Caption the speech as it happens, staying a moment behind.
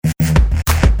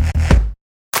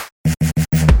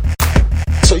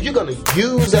to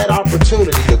use that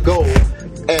opportunity to go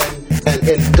and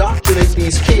indoctrinate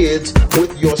these kids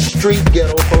with your street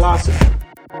ghetto philosophy.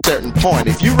 Certain point,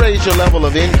 if you raise your level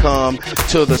of income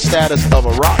to the status of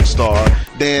a rock star,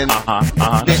 then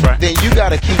that's right. then you got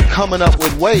to keep coming up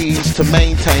with ways to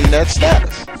maintain that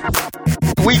status.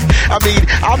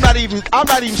 I'm not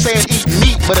even saying eat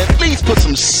meat, but at least put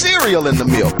some cereal in the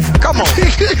milk. Come on.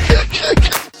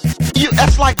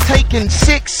 That's like taking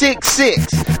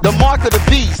 666, the mark of the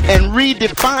beast, and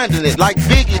redefining it like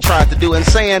Biggie tried to do and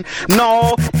saying,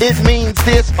 no, it means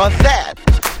this or that.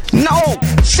 No,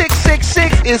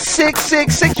 666 is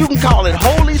 666. You can call it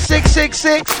Holy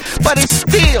 666, but it's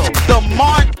still the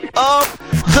mark of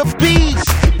the beast.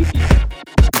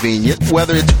 Convenient,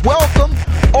 whether it's welcome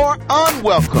or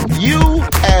unwelcome. You,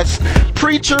 as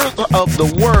preachers of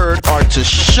the word, are to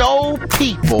show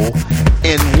people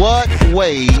in what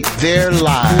way their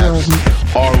lives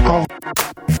are wrong.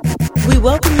 We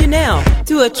welcome you now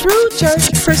to A True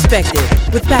Church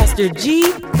Perspective with Pastor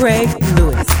G. Craig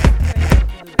Lewis.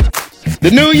 The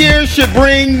new year should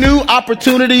bring new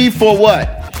opportunity for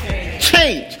what?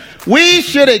 Change. We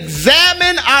should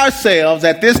examine ourselves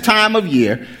at this time of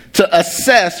year to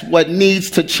assess what needs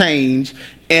to change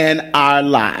in our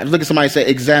lives. Look at somebody say,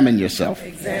 examine yourself.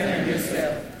 Examine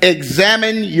yourself.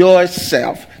 Examine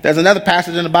yourself. There's another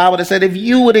passage in the Bible that said if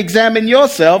you would examine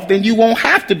yourself, then you won't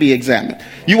have to be examined.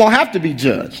 You won't have to be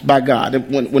judged by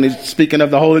God when it's speaking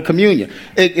of the Holy Communion.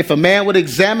 If a man would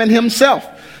examine himself.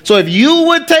 So if you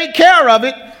would take care of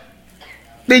it,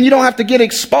 then you don't have to get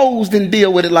exposed and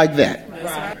deal with it like that.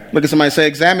 Right. Look at somebody say,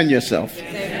 examine yourself.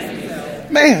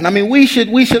 Man, we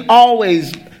should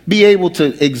always be able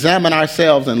to examine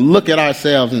ourselves and look at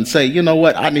ourselves and say, you know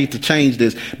what, I need to change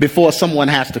this before someone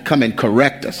has to come and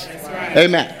correct us. Right.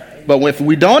 Amen. But if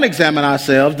we don't examine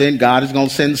ourselves, then God is going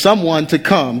to send someone to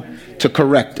come to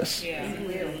correct us. Yeah.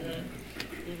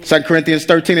 2 Corinthians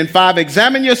 13:5,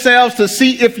 examine yourselves to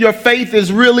see if your faith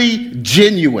is really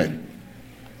genuine.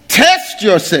 Test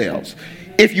yourselves.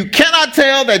 If you cannot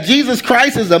tell that Jesus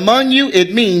Christ is among you,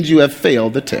 it means you have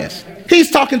failed the test.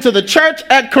 He's talking to the church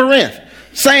at Corinth,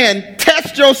 saying,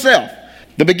 test yourself.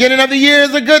 The beginning of the year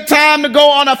is a good time to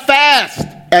go on a fast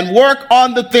and work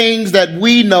on the things that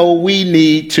we know we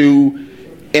need to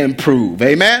improve.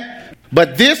 Amen?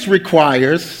 But this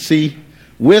requires,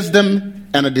 wisdom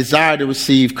and a desire to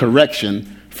receive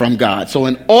correction from God. So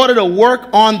in order to work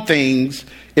on things,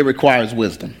 it requires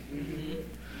wisdom.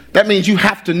 That means you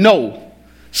have to know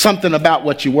something about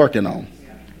what you're working on.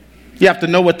 You have to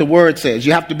know what the word says.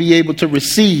 You have to be able to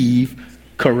receive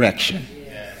correction.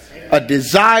 A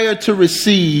desire to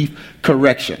receive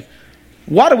correction.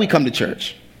 Why do we come to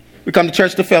church? We come to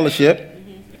church to fellowship.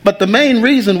 But the main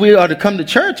reason we are to come to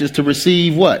church is to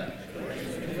receive what?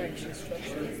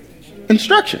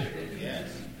 Instruction.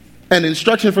 And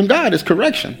instruction from God is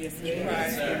correction.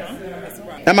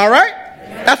 Am I right?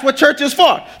 That's what church is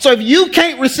for. So if you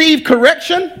can't receive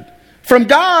correction from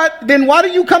God, then why do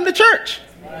you come to church?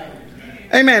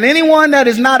 Amen. Anyone that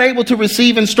is not able to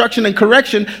receive instruction and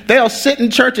correction, they'll sit in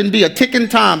church and be a ticking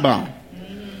time bomb,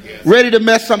 ready to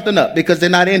mess something up because they're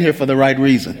not in here for the right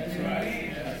reason.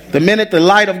 The minute the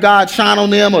light of God shine on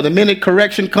them, or the minute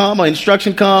correction come or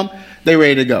instruction come, they're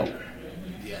ready to go.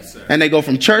 And they go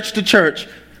from church to church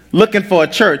looking for a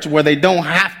church where they don't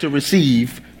have to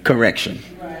receive correction.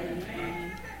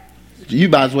 You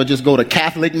might as well just go to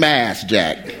Catholic Mass,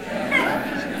 Jack.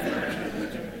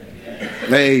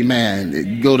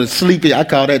 Amen. Go to sleepy, I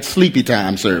call that sleepy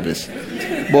time service.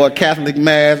 Boy, Catholic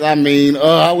Mass,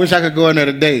 I wish I could go in there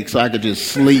today so I could just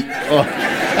sleep. Oh,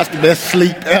 that's the best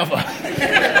sleep ever.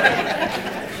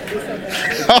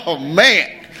 Oh, man.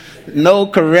 No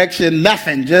correction,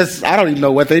 nothing. I don't even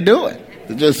know what they're doing.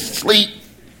 Just sleep.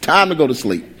 Time to go to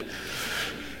sleep.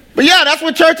 But yeah, that's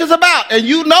what church is about. And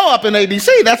you know up in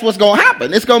ABC, that's what's going to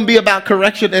happen. It's going to be about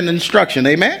correction and instruction.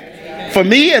 Amen? For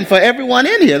me and for everyone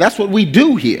in here, that's what we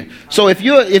do here. So if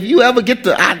you ever get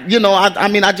to, I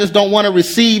just don't want to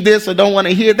receive this or don't want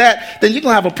to hear that, then you're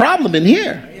going to have a problem in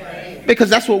here. Because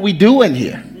that's what we do in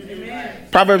here.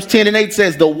 Proverbs 10:8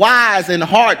 says, the wise in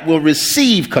heart will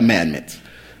receive commandments,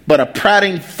 but a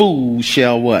prating fool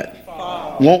shall what?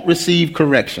 Won't receive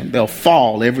correction. They'll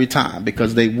fall every time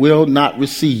because they will not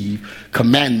receive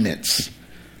commandments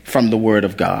from the word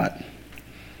of God.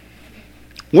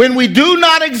 When we do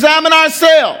not examine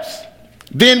ourselves,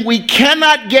 then we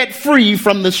cannot get free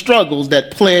from the struggles that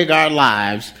plague our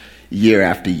lives year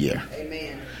after year.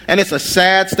 Amen. And it's a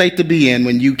sad state to be in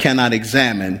when you cannot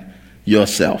examine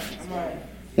yourself.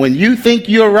 When you think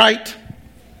you're right,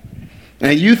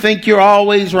 and you think you're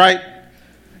always right,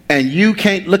 and you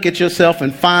can't look at yourself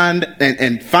and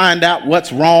find out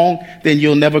what's wrong, then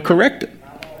you'll never correct it.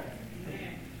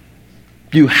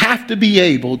 You have to be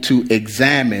able to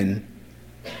examine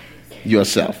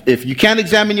yourself. If you can't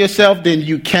examine yourself, then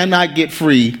you cannot get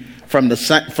free from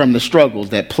the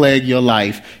struggles that plague your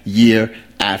life year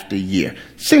after year.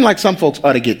 Seems like some folks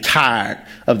ought to get tired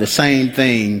of the same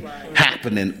thing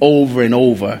happening over and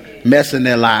over, messing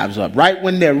their lives up. Right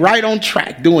when they're right on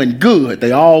track, doing good,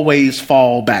 they always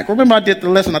fall back. Remember, I did the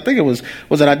lesson, I think it was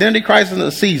it Identity Crisis of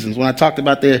the Seasons, when I talked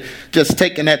about they're just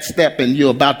taking that step and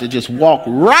you're about to just walk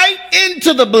right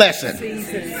into the blessing.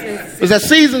 Was that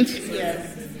Seasons? Yes.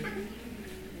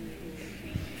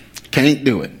 Can't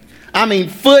do it. I mean,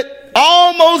 foot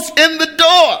almost in the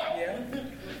door.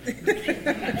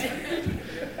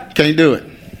 Can't do it.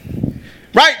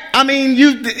 Right? I mean,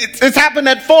 it's happened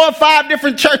at 4 or 5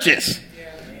 different churches,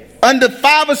 under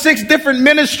 5 or 6 different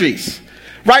ministries.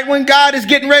 Right when God is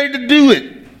getting ready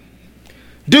to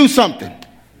do something,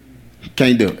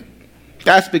 can't do it.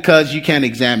 That's because you can't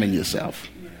examine yourself.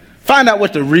 Find out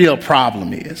what the real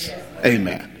problem is.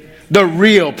 Amen. The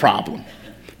real problem.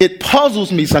 It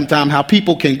puzzles me sometimes how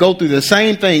people can go through the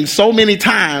same thing so many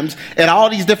times at all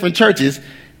these different churches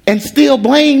and still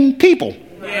blame people.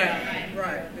 Yeah,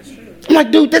 right. That's true. I'm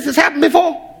like, dude, this has happened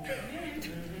before.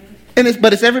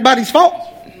 But it's everybody's fault.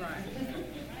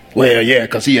 Well, yeah,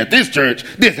 because at this church,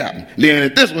 this happened. Then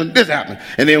at this one, this happened.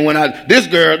 And then when this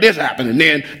girl, this happened. And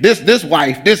then this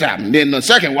wife, this happened. Then the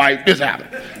second wife, this happened.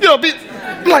 You know,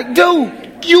 I'm like,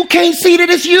 dude, you can't see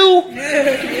that it's you?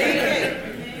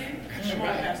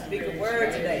 Speak a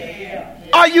word today.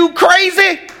 Are you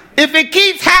crazy? If it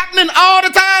keeps happening all the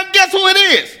time, guess who it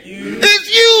is? It's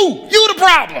you. You the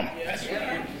problem.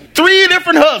 3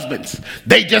 different husbands.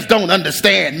 They just don't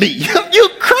understand me. You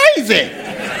crazy.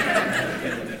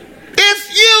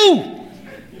 It's you.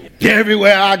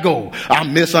 Everywhere I go,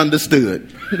 I'm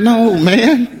misunderstood. No,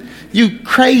 man. You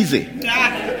crazy.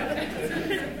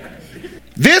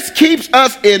 This keeps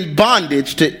us in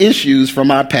bondage to issues from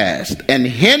our past and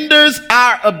hinders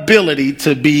our ability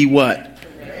to be what?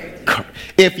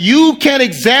 If you can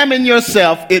examine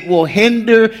yourself, it will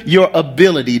hinder your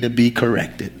ability to be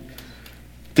corrected.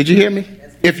 Did you hear me?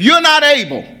 If you're not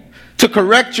able to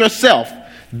correct yourself,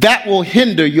 that will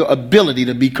hinder your ability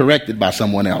to be corrected by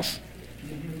someone else.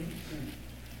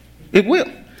 It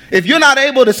will. If you're not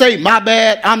able to say, my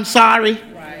bad, I'm sorry,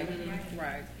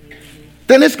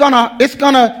 then it's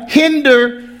gonna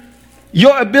hinder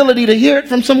your ability to hear it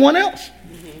from someone else.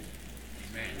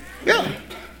 Yeah.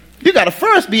 You got to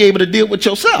first be able to deal with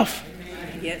yourself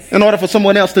in order for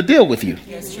someone else to deal with you.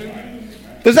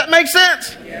 Does that make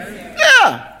sense?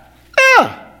 Yeah.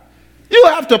 You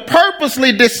have to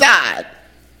purposely decide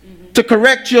to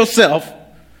correct yourself.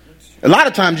 A lot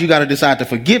of times you got to decide to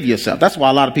forgive yourself. That's why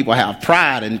a lot of people have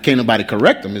pride and can't nobody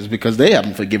correct them, is because they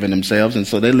haven't forgiven themselves, and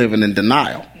so they're living in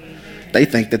denial. They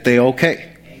think that they're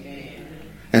okay.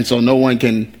 And so no one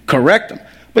can correct them.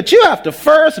 But you have to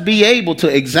first be able to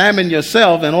examine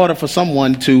yourself in order for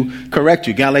someone to correct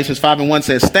you. Galatians 5:1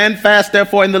 says, stand fast,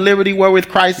 therefore, in the liberty wherewith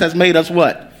Christ has made us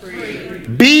what? Free.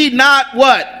 Be not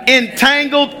what?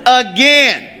 Entangled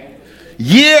again,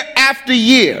 year after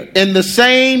year, in the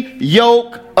same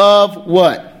yoke of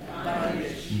what?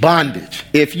 Bondage.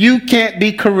 If you can't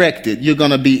be corrected, you're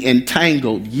going to be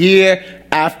entangled year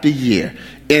after year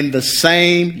in the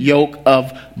same yoke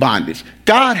of bondage.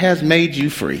 God has made you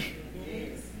free,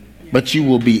 but you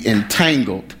will be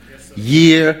entangled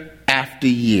year after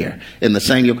year in the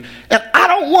same yoke. And I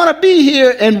don't want to be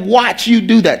here and watch you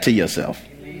do that to yourself.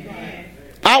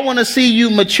 I want to see you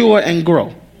mature and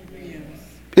grow.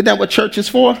 Isn't that what church is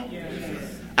for?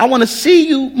 I want to see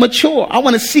you mature. I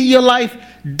want to see your life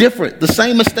different. The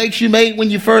same mistakes you made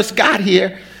when you first got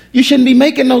here, you shouldn't be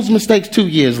making those mistakes 2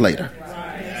 years later.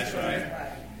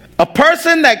 A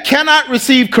person that cannot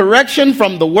receive correction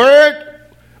from the word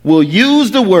will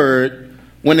use the word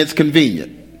when it's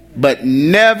convenient, but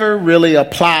never really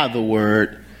apply the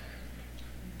word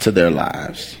to their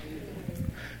lives.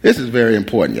 This is very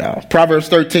important, y'all. Proverbs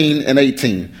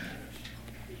 13:18.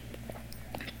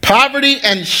 Poverty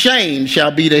and shame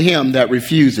shall be to him that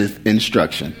refuseth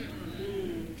instruction,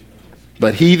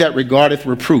 but he that regardeth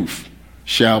reproof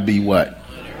shall be what?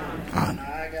 Honor.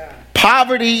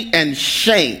 Poverty and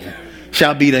shame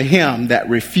shall be to him that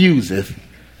refuseth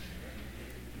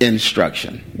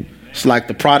instruction. It's like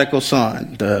the prodigal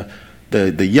son.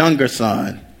 The younger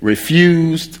son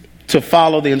refused to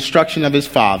follow the instruction of his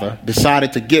father,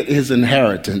 decided to get his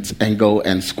inheritance and go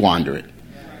and squander it.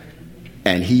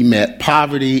 And he met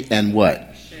poverty and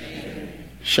what?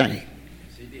 Shame.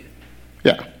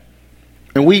 Yeah.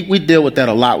 And we deal with that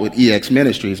a lot with EX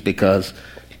Ministries because,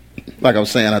 like I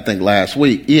was saying, I think last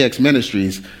week, EX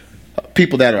Ministries,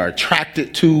 people that are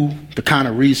attracted to the kind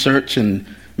of research and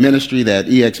ministry that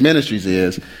EX Ministries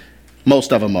is,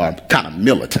 most of them are kind of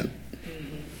militant.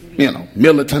 You know,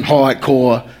 militant,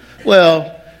 hardcore.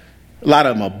 Well, a lot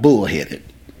of them are bullheaded.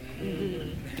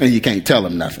 And you can't tell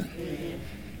them nothing.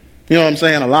 You know what I'm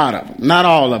saying? A lot of them. Not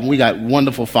all of them. We got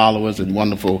wonderful followers and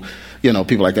wonderful,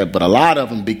 people like that. But a lot of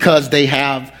them, because they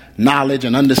have knowledge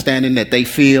and understanding that they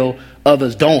feel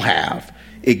others don't have,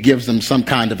 it gives them some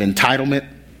kind of entitlement.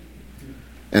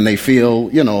 And they feel,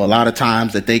 a lot of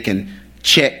times that they can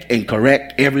check and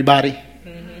correct everybody.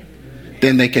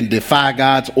 Then they can defy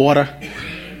God's order.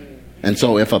 And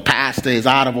so if a pastor is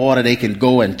out of order, they can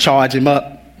go and charge him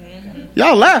up.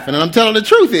 Y'all laughing, and I'm telling the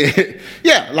truth here.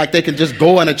 Yeah, like they can just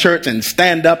go in a church and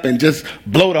stand up and just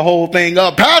blow the whole thing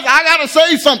up. Pastor, I got to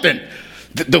say something.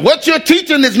 What you're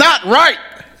teaching is not right.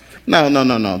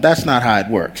 No. That's not how it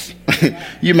works.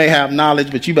 You may have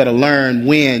knowledge, but you better learn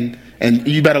when, and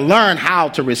you better learn how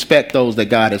to respect those that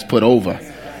God has put over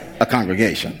a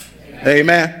congregation.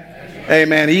 Amen.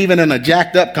 Amen. Even in a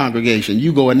jacked up congregation,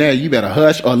 you go in there, you better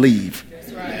hush or leave.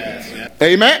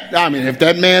 Amen. I mean, if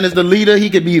that man is the leader, he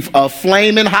could be a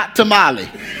flaming hot tamale.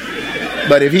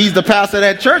 But if he's the pastor of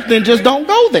that church, then just don't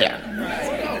go there.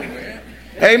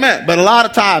 Amen. But a lot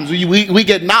of times we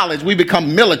get knowledge, we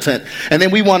become militant, and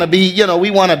then we want to be, we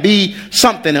want to be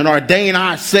something and ordain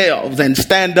ourselves and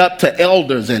stand up to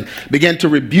elders and begin to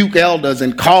rebuke elders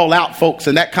and call out folks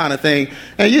and that kind of thing.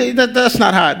 And that's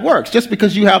not how it works. Just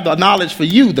because you have the knowledge for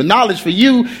you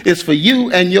is for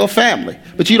you and your family.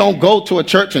 But you don't go to a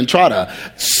church and try to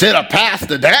sit a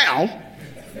pastor down.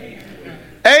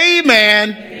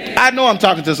 Amen. I know I'm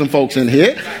talking to some folks in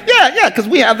here. Yeah, because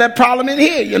we have that problem in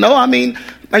here.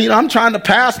 I'm trying to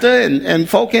pastor and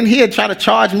folk in here try to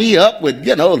charge me up with,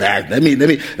 that. Let me, now,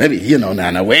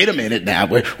 wait a minute now.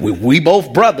 We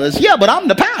both brothers. Yeah, but I'm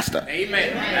the pastor.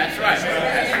 Amen. That's right.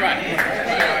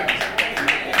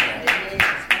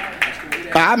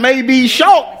 I may be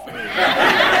short.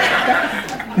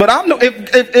 But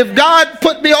if God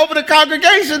put me over the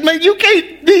congregation, man, you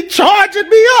can't be charging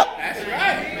me up. That's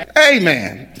right.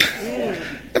 Amen.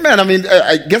 Amen. I mean,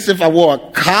 I guess if I wore a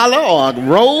collar or a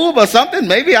robe or something,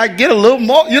 maybe I'd get a little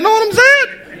more. You know what I'm saying?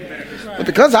 But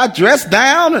because I dress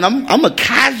down and I'm a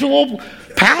casual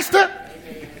pastor,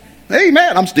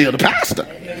 amen, I'm still the pastor.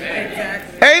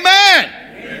 Amen.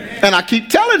 And I keep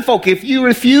telling folk, if you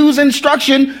refuse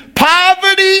instruction,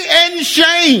 poverty and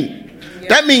shame.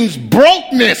 That means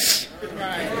brokenness.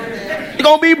 You're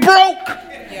going to be broke.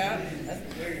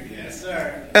 Yes,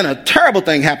 sir. And a terrible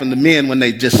thing happened to men when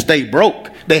they just stay broke.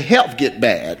 Their health get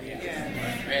bad.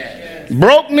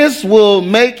 Brokenness will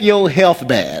make your health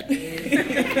bad.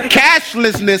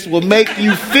 Cashlessness will make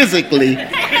you physically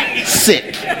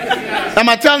sick. Am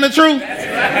I telling the truth?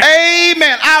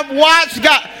 Amen. I've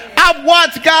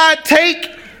watched God take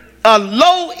a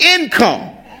low income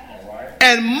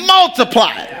and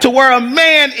multiply it to where a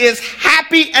man is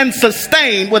happy and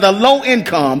sustained with a low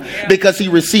income because he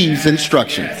receives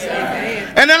instruction.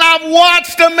 And then I've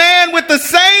watched a man with the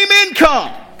same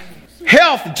income,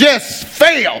 health just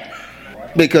fail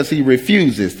because he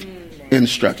refuses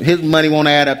instruction. His money won't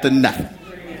add up to nothing.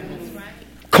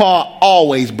 Car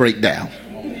always break down.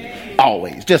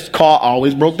 Always. Just car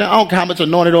always broke down. I don't care how much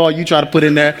anointed oil you try to put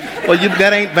in there. Well,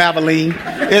 that ain't Valvoline.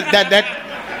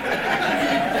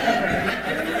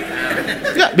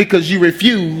 Yeah, because you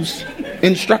refuse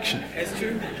instruction. That's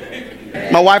true.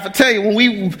 My wife will tell you, when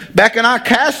we back in our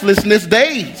cashlessness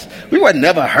days, we were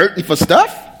never hurting for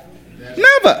stuff.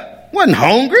 Never. Wasn't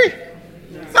hungry.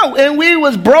 No, and we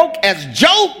was broke as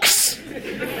jokes.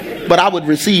 But I would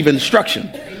receive instruction.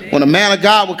 When a man of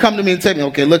God would come to me and tell me,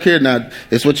 okay, look here now,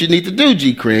 this is what you need to do,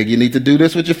 G. Craig. You need to do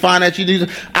this with your finance.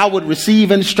 I would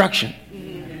receive instruction.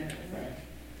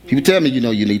 He would tell me,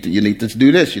 you need to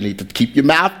do this. You need to keep your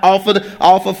mouth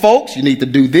off of folks. You need to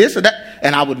do this or that.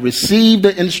 And I would receive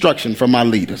the instruction from my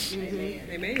leaders.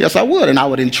 Amen. Yes, I would. And I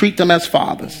would entreat them as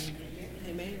fathers.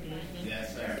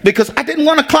 Yes, sir. Because I didn't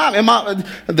want to climb. And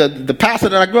the pastor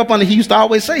that I grew up under, he used to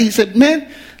always say, he said,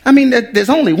 man, I mean, there's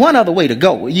only one other way to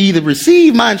go. You either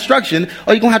receive my instruction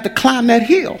or you're going to have to climb that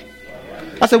hill.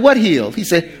 I said, what hill? He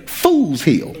said, Fool's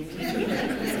Hill.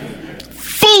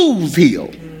 Fool's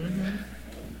Hill.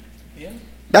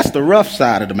 That's the rough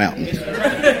side of the mountain.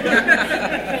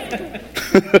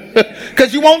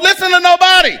 Because you won't listen to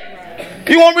nobody.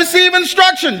 You won't receive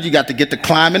instruction. You got to get to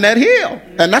climbing that hill.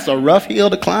 And that's a rough hill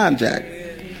to climb, Jack.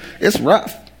 It's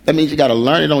rough. That means you got to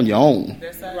learn it on your own.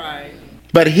 That's right.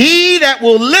 But he that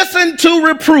will listen to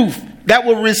reproof, that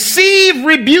will receive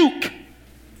rebuke,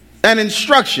 and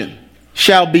instruction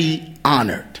shall be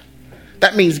honored.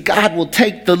 That means God will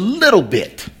take the little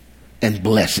bit and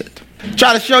bless it.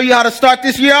 Try to show you how to start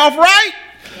this year off right.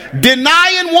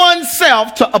 Denying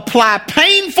oneself to apply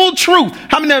painful truth.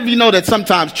 How many of you know that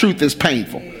sometimes truth is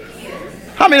painful?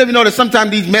 How many of you know that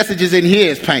sometimes these messages in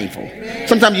here is painful?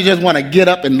 Sometimes you just want to get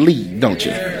up and leave, don't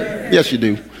you? Yes, you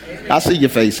do. I see your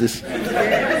faces.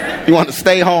 You want to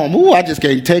stay home. Ooh, I just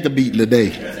can't take a beating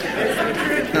today.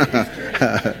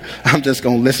 I'm just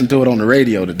going to listen to it on the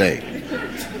radio today.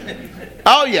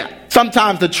 Oh, yeah.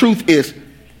 Sometimes the truth is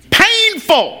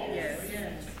painful.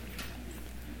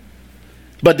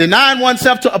 But denying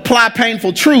oneself to apply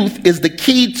painful truth is the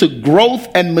key to growth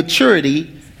and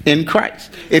maturity in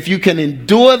Christ. If you can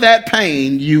endure that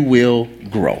pain, you will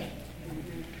grow.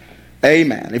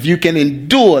 Amen. If you can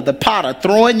endure the potter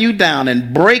throwing you down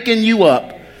and breaking you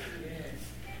up,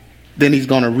 then he's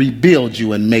going to rebuild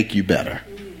you and make you better.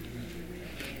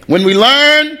 When we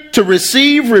learn to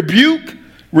receive rebuke,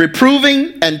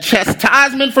 reproving, and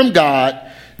chastisement from God,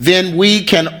 then we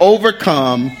can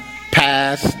overcome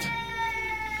past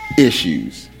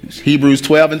issues. Hebrews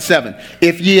 12:7.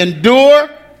 If ye endure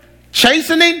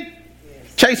chastening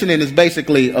is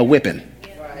basically a whipping.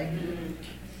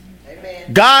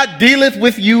 God dealeth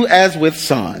with you as with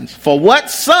sons. For what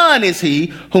son is he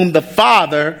whom the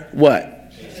Father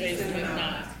what?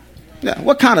 Now,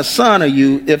 what kind of son are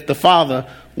you if the Father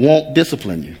won't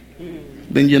discipline you?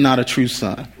 Then you're not a true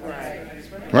son.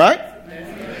 Right?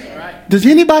 Does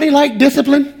anybody like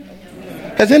discipline?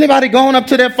 Has anybody gone up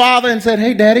to their father and said,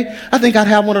 "Hey, Daddy, I think I'd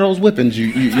have one of those whippings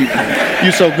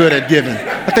you're so good at giving.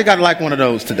 I think I'd like one of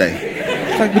those today."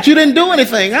 It's like, but you didn't do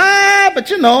anything.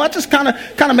 But I just kind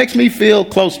of makes me feel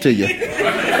close to you.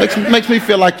 Makes me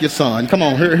feel like your son. Come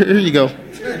on, here you go.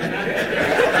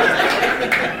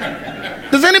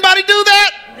 Does anybody do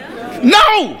that?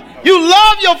 No. You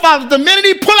love your father. The minute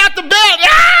he pull out the belt,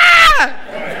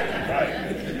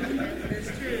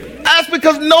 That's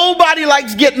because nobody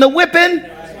likes getting a whipping.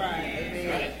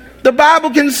 The Bible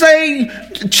can say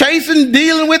chasing,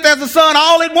 dealing with as a son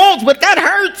all it wants, but that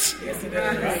hurts.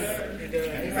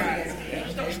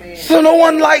 So no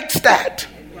one likes that.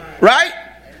 Right?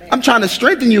 I'm trying to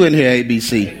strengthen you in here,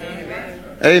 ABC.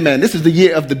 Amen. This is the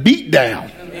year of the beat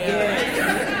down.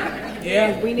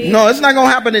 No, it's not going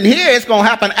to happen in here. It's going to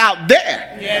happen out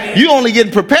there. You only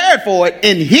getting prepared for it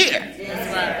in here.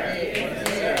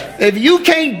 If you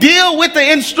can't deal with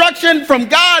the instruction from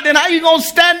God, then how you going to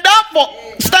stand up for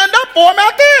him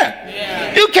out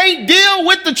there? You can't deal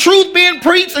with the truth being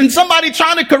preached and somebody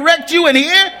trying to correct you in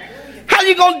here. How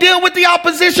you going to deal with the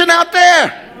opposition out there?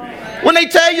 When they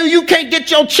tell you you can't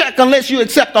get your check unless you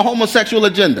accept the homosexual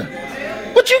agenda.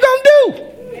 What you going to do?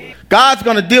 God's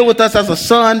going to deal with us as a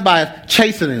son by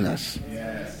chastening us,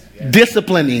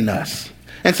 disciplining us.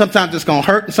 And sometimes it's going to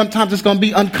hurt and sometimes it's going to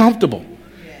be uncomfortable.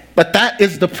 But that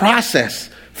is the process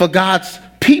for God's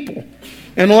people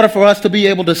in order for us to be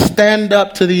able to stand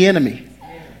up to the enemy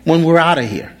when we're out of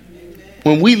here.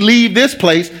 When we leave this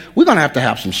place, we're going to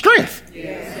have some strength.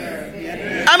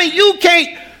 I mean, you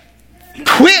can't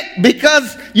quit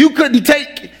because you couldn't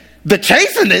take the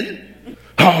chastening.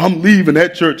 Oh, I'm leaving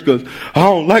that church because I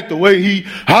don't like the way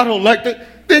I don't like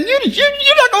that. Then you're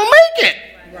not going to make it.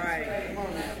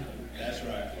 That's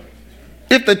right.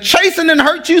 If the chastening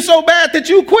hurt you so bad that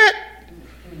you quit,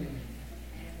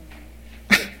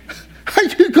 how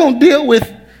you going to deal with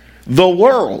the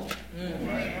world?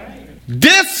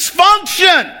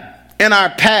 Dysfunction in our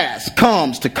past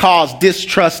comes to cause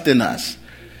distrust in us.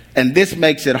 And this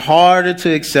makes it harder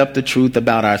to accept the truth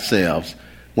about ourselves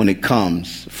when it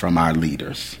comes from our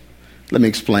leaders. Let me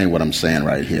explain what I'm saying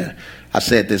right here. I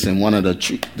said this in one of the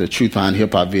Truth Behind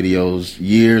Hip Hop videos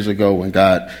years ago when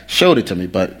God showed it to me.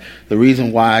 But the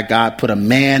reason why God put a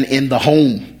man in the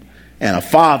home and a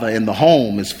father in the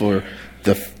home is for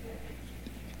the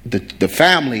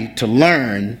family to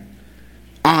learn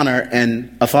honor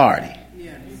and authority.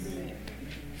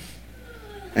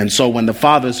 And so when the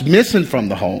father's missing from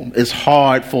the home, it's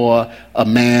hard for a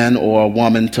man or a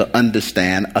woman to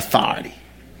understand authority.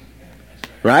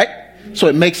 Right? So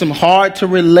it makes them hard to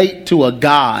relate to a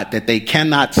God that they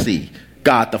cannot see,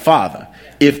 God the Father,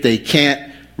 if they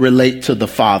can't relate to the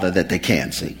Father that they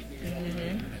can see.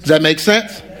 Does that make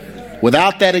sense?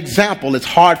 Without that example, it's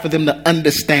hard for them to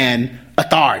understand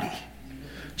authority.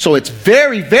 So it's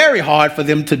very, very hard for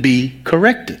them to be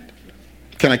corrected.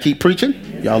 Can I keep preaching?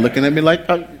 Y'all looking at me like,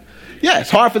 yeah, it's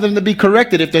hard for them to be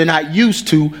corrected if they're not used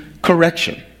to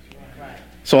correction.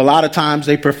 So a lot of times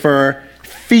they prefer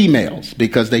females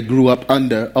because they grew up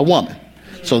under a woman.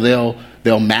 So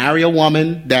they'll marry a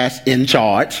woman that's in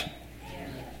charge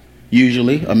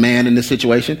usually a man in this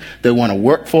situation. They want to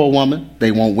work for a woman.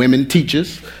 They want women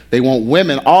teachers. They want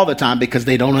women all the time because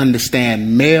they don't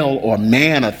understand male or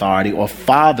man authority or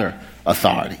father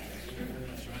authority.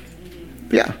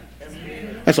 Yeah.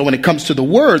 And so when it comes to the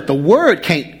word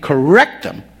can't correct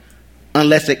them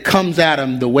unless it comes at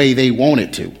them the way they want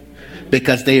it to,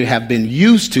 because they have been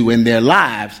used to in their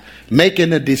lives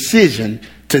making a decision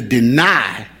to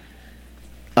deny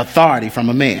authority from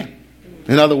a man.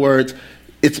 In other words,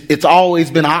 it's always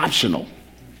been optional.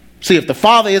 See, if the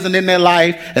father isn't in their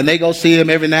life and they go see him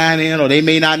every now and then, or they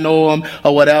may not know him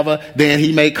or whatever, then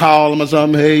he may call them or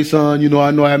something. Hey, son,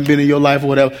 I know I haven't been in your life or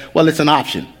whatever. Well, it's an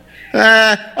option.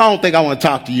 I don't think I want to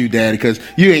talk to you, Daddy, because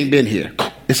you ain't been here.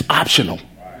 It's optional.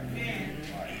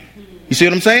 You see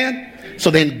what I'm saying?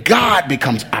 So then God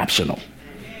becomes optional.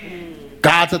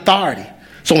 God's authority.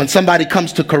 So when somebody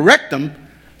comes to correct them,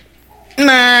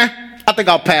 I think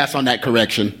I'll pass on that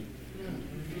correction.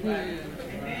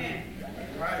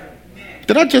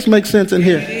 Did I just make sense in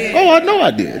here? Oh, I know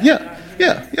I did. Yeah.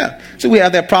 So we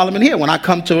have that problem in here. When I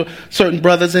come to certain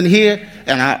brothers in here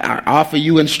and I offer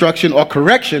you instruction or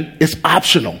correction, it's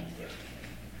optional.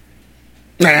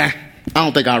 I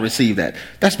don't think I'll receive that.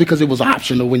 That's because it was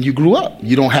optional when you grew up.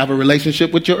 You don't have a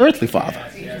relationship with your earthly father.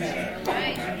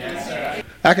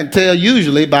 I can tell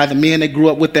usually by the men that grew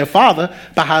up with their father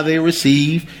by how they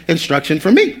receive instruction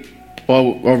from me.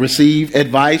 Or receive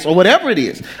advice or whatever it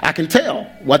is. I can tell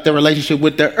what their relationship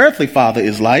with their earthly father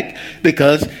is like,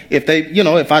 because if they,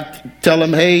 if I tell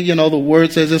them, hey, the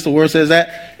word says this, the word says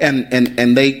that,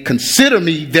 and they consider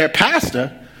me their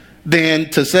pastor, then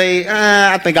to say,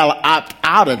 I think I'll opt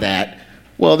out of that.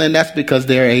 Well, then that's because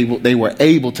they were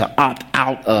able to opt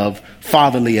out of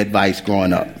fatherly advice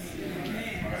growing up.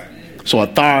 So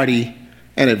authority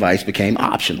and advice became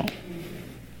optional.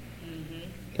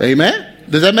 Amen?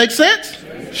 Does that make sense?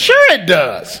 Sure it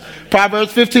does.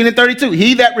 Proverbs 15:32.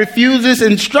 He that refuses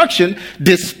instruction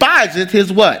despiseth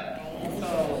his what?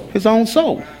 His own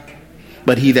soul.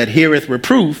 But he that heareth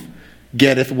reproof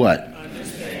getteth what?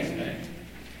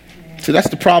 See, that's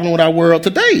the problem with our world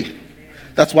today.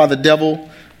 That's why the devil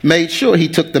made sure he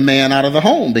took the man out of the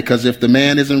home. Because if the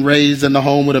man isn't raised in the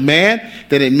home with a man,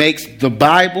 then it makes the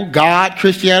Bible, God,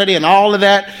 Christianity, and all of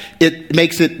that, it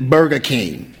makes it Burger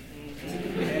King.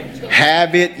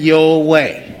 Have it your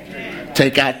way.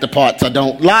 Take out the parts I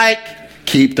don't like.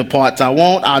 Keep the parts I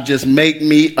want. I'll just make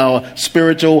me a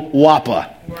spiritual Whopper.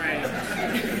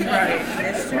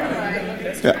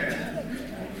 Yeah.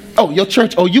 Oh, your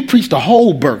church. Oh, you preach the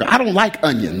whole burger. I don't like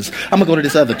onions. I'm going to go to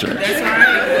this other church.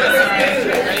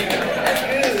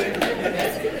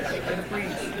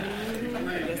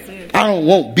 I don't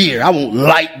want beer. I want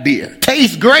light beer.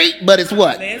 Tastes great, but it's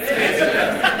what?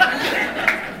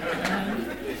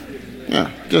 Yeah,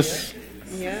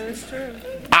 it's true.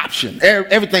 Option.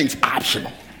 Everything's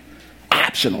optional.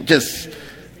 Just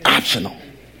optional.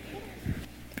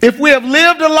 If we have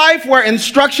lived a life where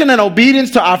instruction and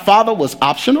obedience to our Father was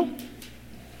optional,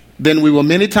 then we will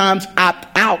many times opt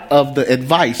out of the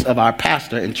advice of our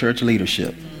pastor and church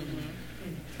leadership.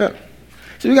 Yeah.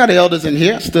 So we got elders in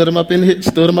here. Stood them up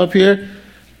here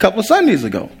a couple of Sundays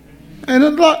ago. And a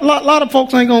lot of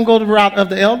folks ain't going to go the route of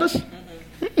the elders.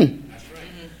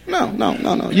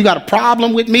 No. You got a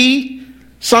problem with me,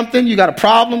 something, you got a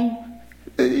problem,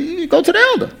 you go to the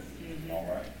elder.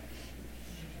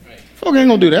 Folks ain't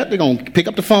going to do that. They're going to pick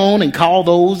up the phone and call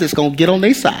those that's going to get on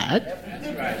their side.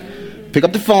 Pick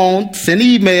up the phone, send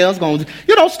emails,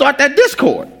 start that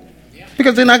discord.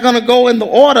 Because they're not going to go in the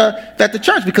order that the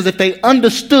church, because if they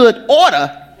understood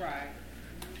order,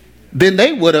 then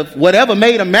they would have, whatever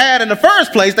made them mad in the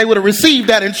first place, they would have received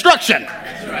that instruction.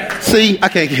 See, I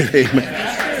can't get it,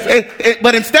 man.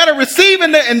 But instead of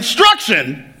receiving the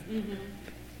instruction,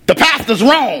 the pastor's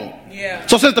wrong. Yeah.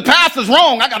 So since the pastor's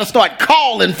wrong, I got to start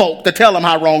calling folk to tell them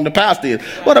how wrong the pastor is.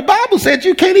 Well, the Bible said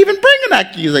you can't even bring an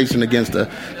accusation against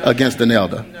an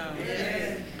elder. No.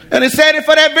 And it said it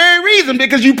for that very reason,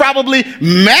 because you probably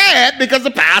mad because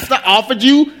the pastor offered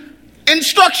you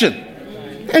instruction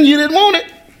and you didn't want it.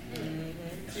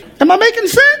 Am I making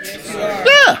sense?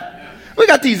 Yeah. We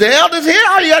got these elders here.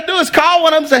 All you got to do is call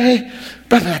one of them and say, hey,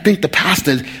 brother, I think the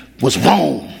pastor was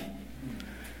wrong.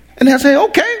 And they'll say,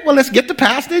 okay, well, let's get the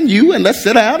pastor and you and let's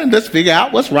sit down and let's figure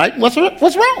out what's right and what's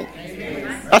wrong.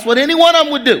 That's what any one of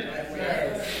them would do.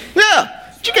 Yeah.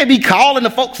 But you can't be calling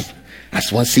the folks. I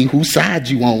just want to see whose side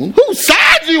you on. Whose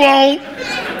side you on?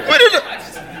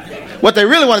 What they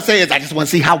really want to say is, I just want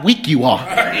to see how weak you are.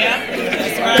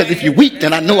 Because if you're weak,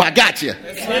 then I know I got you.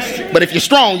 But if you're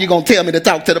strong, you're going to tell me to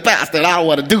talk to the pastor, and I don't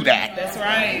want to do that. That's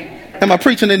right. Am I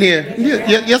preaching in here?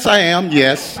 Yes, I am.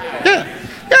 Yes. Yeah.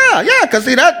 Yeah, because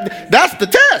see, that's the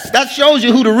test. That shows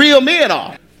you who the real men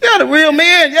are. Yeah, the real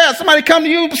men. Yeah, somebody come to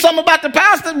you something about the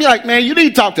pastor, be like, man, you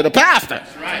need to talk to the pastor.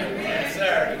 That's right. Yes,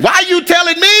 sir. Why are you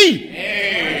telling me?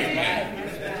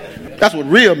 Amen. That's what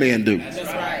real men do.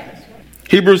 That's right.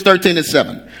 Hebrews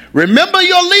 13:7. Remember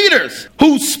your leaders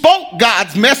who spoke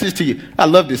God's message to you. I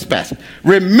love this passage.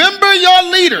 Remember your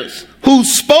leaders who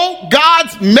spoke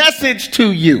God's message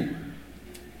to you.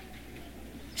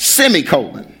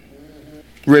 Semicolon.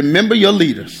 Remember your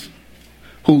leaders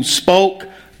who spoke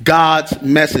God's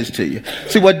message to you.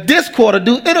 See what discord will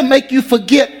do, it'll make you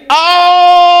forget all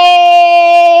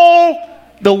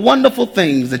the wonderful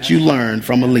things that you learned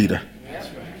from a leader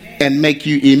and make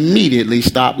you immediately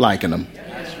stop liking them.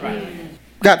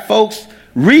 Got folks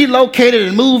relocated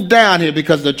and moved down here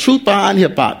because the truth behind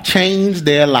hip-hop changed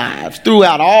their lives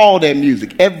throughout all their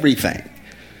music, everything.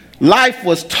 Life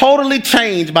was totally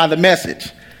changed by the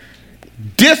message.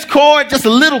 Discord, just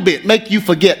a little bit, make you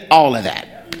forget all of that.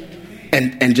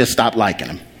 And just stop liking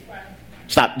him.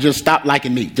 Stop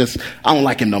liking me. I don't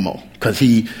like him no more because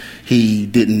he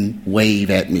didn't wave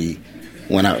at me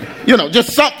when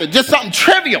just something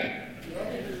trivial,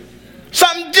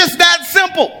 something just that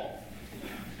simple.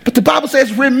 But the Bible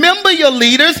says, remember your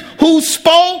leaders who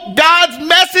spoke God's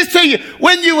message to you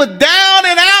when you were down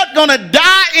and out, gonna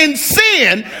die in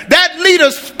sin. That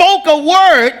leader spoke a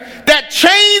word that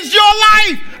changed your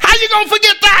life. How you gonna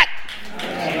forget that?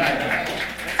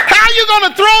 How you going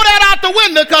to throw that out the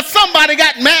window because somebody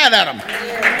got mad at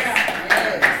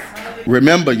them?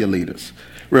 Remember your leaders.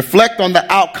 Reflect on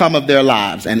the outcome of their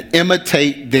lives and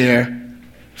imitate their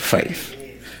faith.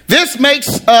 This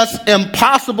makes us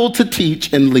impossible to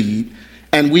teach and lead,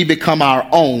 and we become our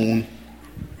own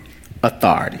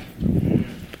authority.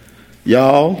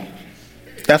 Y'all,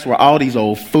 that's where all these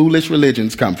old foolish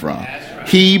religions come from.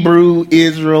 Hebrew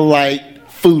Israelite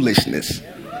foolishness.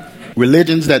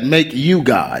 Religions that make you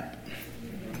God.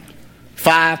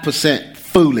 5%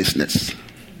 foolishness.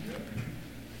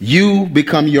 You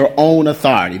become your own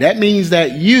authority. That means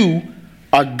that you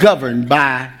are governed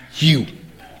by you.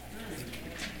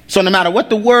 So no matter what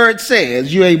the word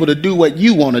says, you're able to do what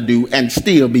you want to do and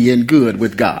still be in good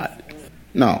with God.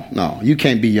 No, you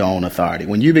can't be your own authority.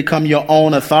 When you become your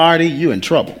own authority, you're in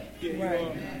trouble.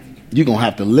 You're going to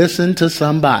have to listen to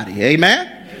somebody.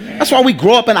 Amen? That's why we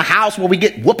grow up in a house where we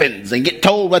get whoopings and get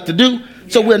told what to do,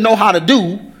 so we'll know how to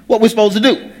do what we're supposed to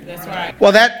do. That's right.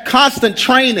 Well, that constant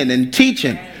training and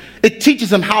teaching, it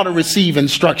teaches them how to receive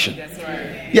instruction. That's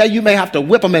right. Yeah, you may have to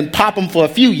whip them and pop them for a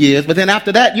few years, but then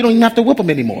after that, you don't even have to whip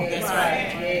them anymore. That's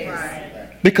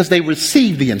right. Because they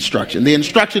receive the instruction. The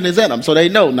instruction is in them, so they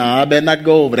know, I better not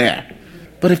go over there.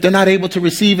 But if they're not able to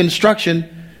receive instruction,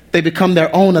 they become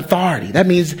their own authority. That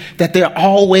means that they're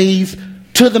always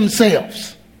to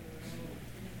themselves,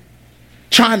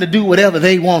 trying to do whatever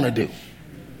they want to do,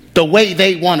 the way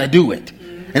they want to do it.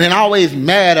 And then always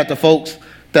mad at the folks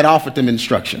that offered them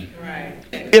instruction. Right.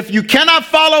 If you cannot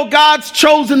follow God's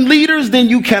chosen leaders, then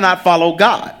you cannot follow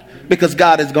God, because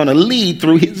God is going to lead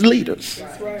through his leaders.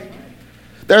 That's right.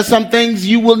 There are some things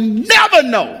you will never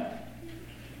know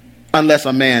unless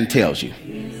a man tells you.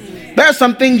 There are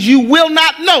some things you will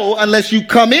not know unless you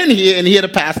come in here and hear the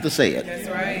pastor say it. That's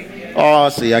right. Oh,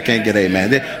 see, I can't get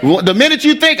amen. The minute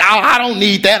you think, I don't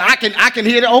need that, I can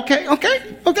hear that.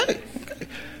 Okay.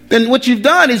 Then what you've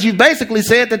done is you've basically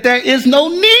said that there is no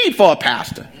need for a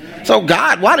pastor. So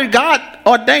why did God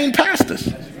ordain pastors?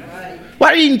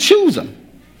 Why did he even choose them?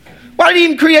 Why did he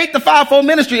even create the fivefold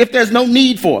ministry if there's no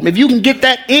need for them? If you can get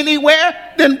that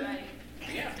anywhere, then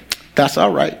that's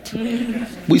all right.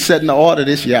 We set in the order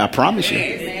this year, I promise you.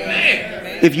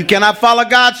 If you cannot follow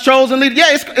God's chosen leader,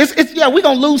 we're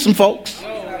going to lose some folks.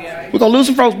 We're going to lose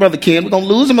some folks, Brother Ken. We're going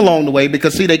to lose them along the way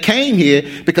because, see, they came here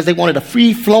because they wanted a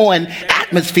free-flowing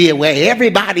atmosphere where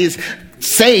everybody's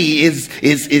say is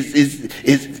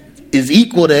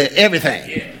equal to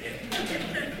everything.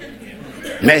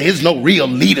 Man, there's no real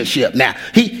leadership now.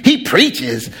 He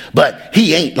preaches, but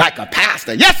he ain't like a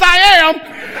pastor. Yes, I am.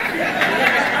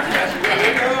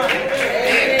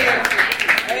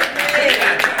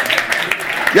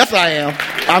 Yes, I am.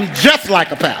 I'm just like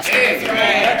a pastor.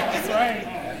 That's right.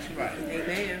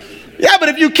 Amen. Yeah, but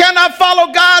if you cannot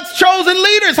follow God's chosen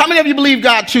leaders, how many of you believe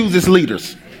God chooses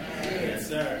leaders? Yes,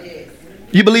 sir.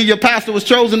 You believe your pastor was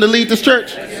chosen to lead this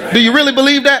church? Do you really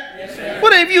believe that?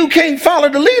 Well, if you can't follow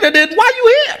the leader, then why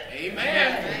you here?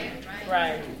 Amen.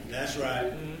 Right. That's right.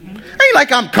 Ain't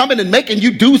like I'm coming and making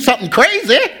you do something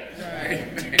crazy.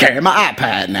 Carry my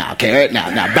iPad now. Carry it now.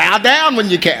 Now bow down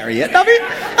when you carry it.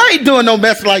 I ain't doing no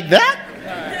mess like that.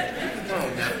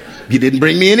 You didn't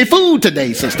bring me any food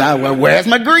today, sister. Well, where's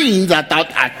my greens? I thought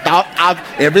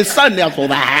every Sunday I'm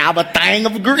supposed to have a thing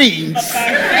of greens.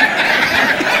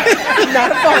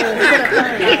 Not a phone.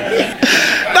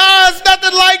 No, it's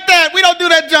nothing like that. We don't do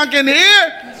that junk in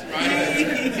here.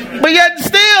 But yet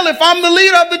still, if I'm the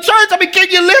leader of the church, I mean, can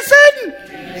you listen?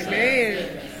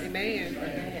 Amen.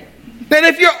 Amen. Then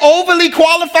if you're overly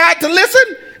qualified to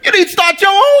listen, you need to start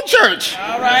your own church.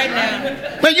 All right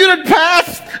now. When you done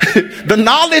passed the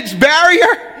knowledge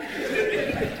barrier,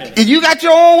 and you got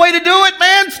your own way to do it,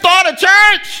 man, start a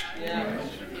church.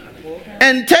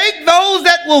 And take those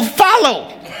that will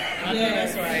follow. Yeah,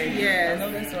 that's right. Yes,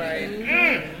 that's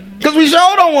right. Because we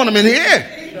sure don't want them in here.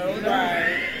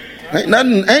 Right. Ain't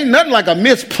nothing like a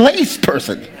misplaced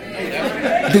person.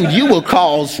 Dude, you will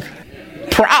cause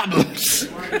problems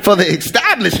for the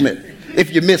establishment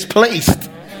if you're misplaced.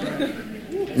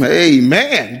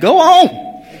 Amen. Go on.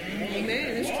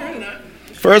 Amen. It's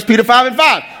true. 1 Peter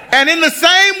 5:5. And in the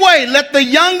same way, let the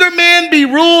younger men be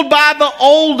ruled by the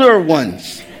older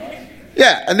ones.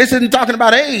 Yeah, and this isn't talking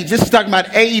about age. This is talking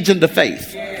about age in the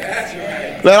faith.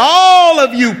 Let all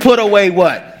of you put away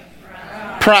what?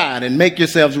 Pride, and make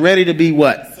yourselves ready to be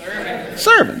what?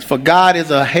 Servants. For God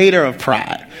is a hater of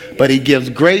pride, but he gives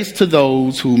grace to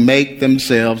those who make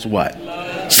themselves what?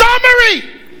 Summary!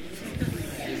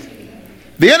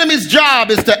 The enemy's job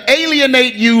is to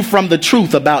alienate you from the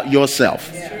truth about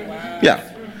yourself. Yeah.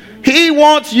 He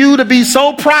wants you to be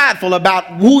so prideful about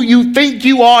who you think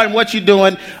you are and what you're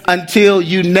doing until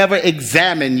you never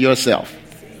examine yourself.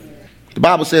 The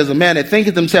Bible says a man that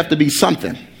thinketh himself to be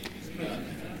something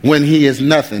when he is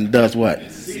nothing does what?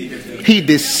 He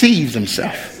deceives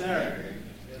himself.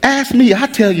 Ask me, I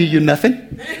tell you you're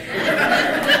nothing.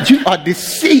 You are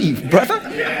deceived, brother.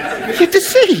 You're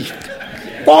deceived.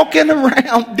 Walking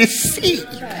around deceived.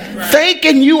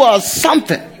 Thinking you are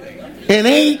something. And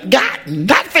ain't got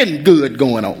nothing good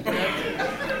going on.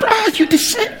 Bro, you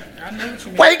deceived.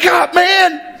 Wake up,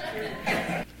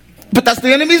 man. But that's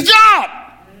the enemy's job.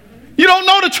 You don't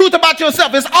know the truth about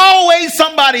yourself. It's always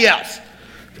somebody else.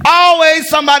 Always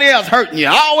somebody else hurting you.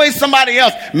 Always somebody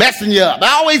else messing you up.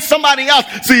 Always somebody else.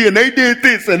 See, and they did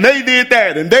this and they did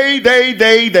that. And they. It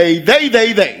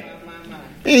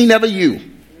ain't never you.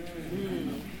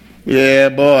 Yeah,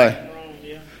 boy.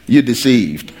 You're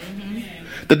deceived.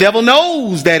 The devil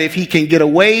knows that if he can get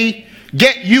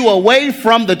you away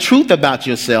from the truth about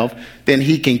yourself, then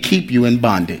he can keep you in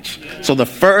bondage. So the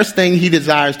first thing he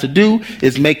desires to do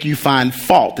is make you find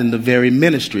fault in the very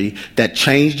ministry that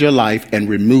changed your life and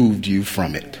removed you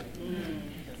from it.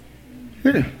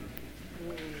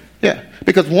 Yeah.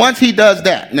 Because once he does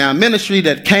that, now ministry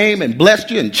that came and blessed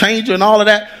you and changed you and all of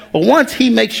that, but once he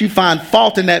makes you find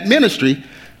fault in that ministry,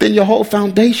 then your whole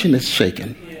foundation is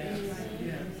shaken.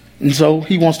 And so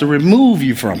he wants to remove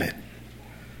you from it.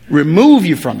 Remove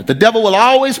you from it. The devil will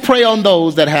always prey on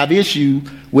those that have issue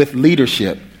with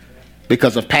leadership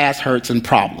because of past hurts and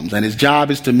problems. And his job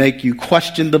is to make you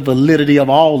question the validity of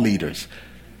all leaders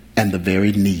and the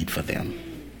very need for them.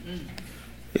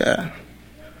 Yeah.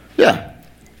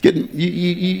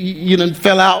 You done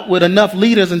fell out with enough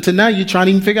leaders until now you're trying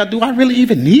to even figure out, do I really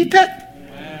even need that?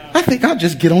 I think I'll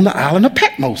just get on the island of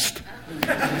Patmos.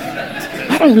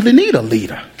 I don't really need a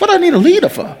leader. What do I need a leader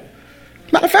for?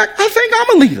 Matter of fact, I think I'm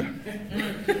a leader.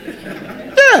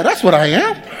 Yeah, that's what I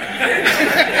am.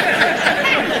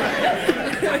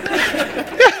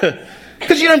 Yeah,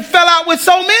 because you done fell out with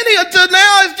so many until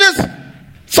now it's just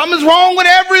something's wrong with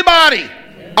everybody.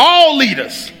 All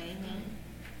leaders.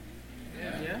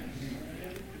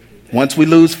 Once we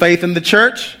lose faith in the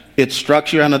church, its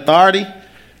structure and authority,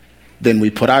 then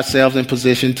we put ourselves in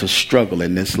position to struggle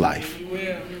in this life.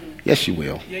 Yes, you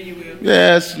will. Yeah, you will.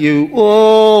 Yes, you.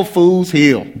 Oh, Fool's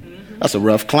Hill. That's a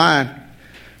rough climb.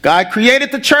 God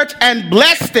created the church and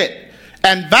blessed it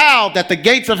and vowed that the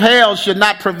gates of hell should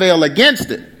not prevail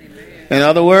against it. In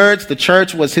other words, the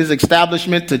church was his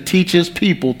establishment to teach his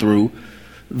people through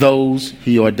those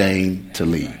he ordained to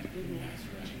lead.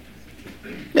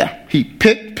 Yeah, he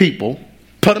picked people,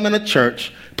 put them in a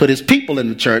church, put his people in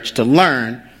the church to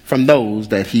learn from those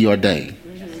that he ordained.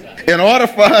 In order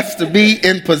for us to be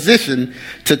in position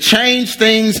to change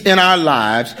things in our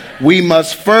lives, we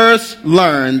must first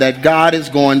learn that God is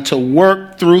going to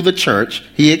work through the church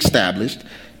he established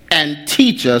and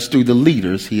teach us through the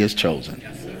leaders he has chosen.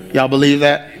 Y'all believe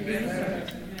that?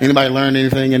 Anybody learn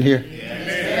anything in here?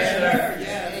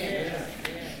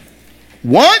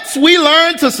 Once we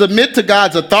learn to submit to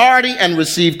God's authority and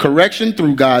receive correction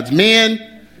through God's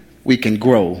men, we can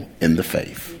grow in the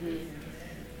faith.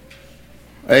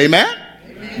 Amen?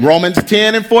 Romans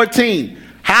 10 and 14.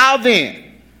 How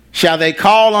then shall they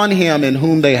call on him in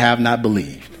whom they have not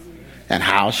believed? And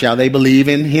how shall they believe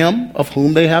in him of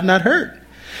whom they have not heard?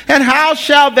 And how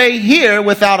shall they hear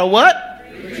without a what?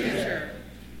 Preacher.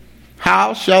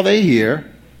 How shall they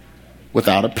hear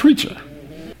without a preacher?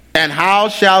 And how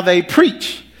shall they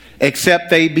preach except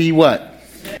they be what?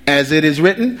 As it is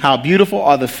written, how beautiful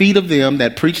are the feet of them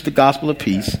that preach the gospel of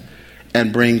peace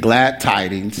and bring glad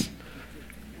tidings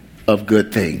of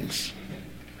good things.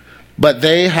 But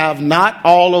they have not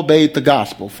all obeyed the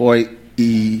gospel. For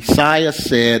Isaiah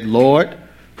said, Lord,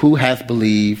 who hath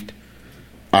believed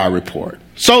our report?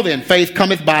 So then, faith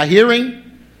cometh by hearing,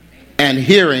 and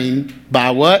hearing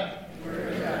by what?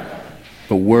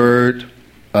 The word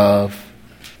of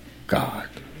God.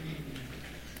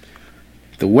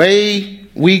 The way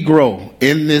we grow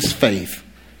in this faith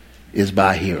is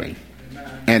by hearing.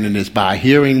 And it is by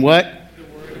hearing what?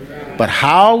 But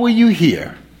how will you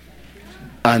hear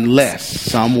unless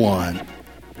someone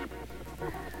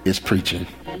is preaching?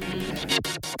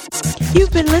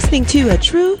 You've been listening to A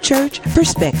True Church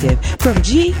Perspective from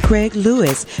G. Craig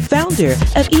Lewis, founder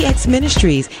of EX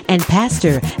Ministries and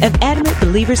pastor of Adamant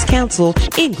Believers Council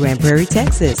in Grand Prairie,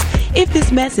 Texas. If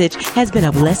this message has been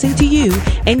a blessing to you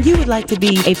and you would like to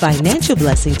be a financial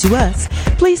blessing to us,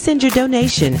 please send your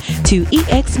donation to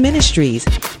EX Ministries,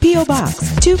 P.O. Box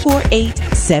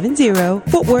 24870,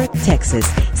 Fort Worth, Texas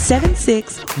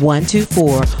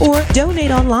 76124, or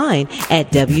donate online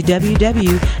at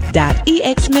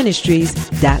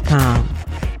www.exministries.com.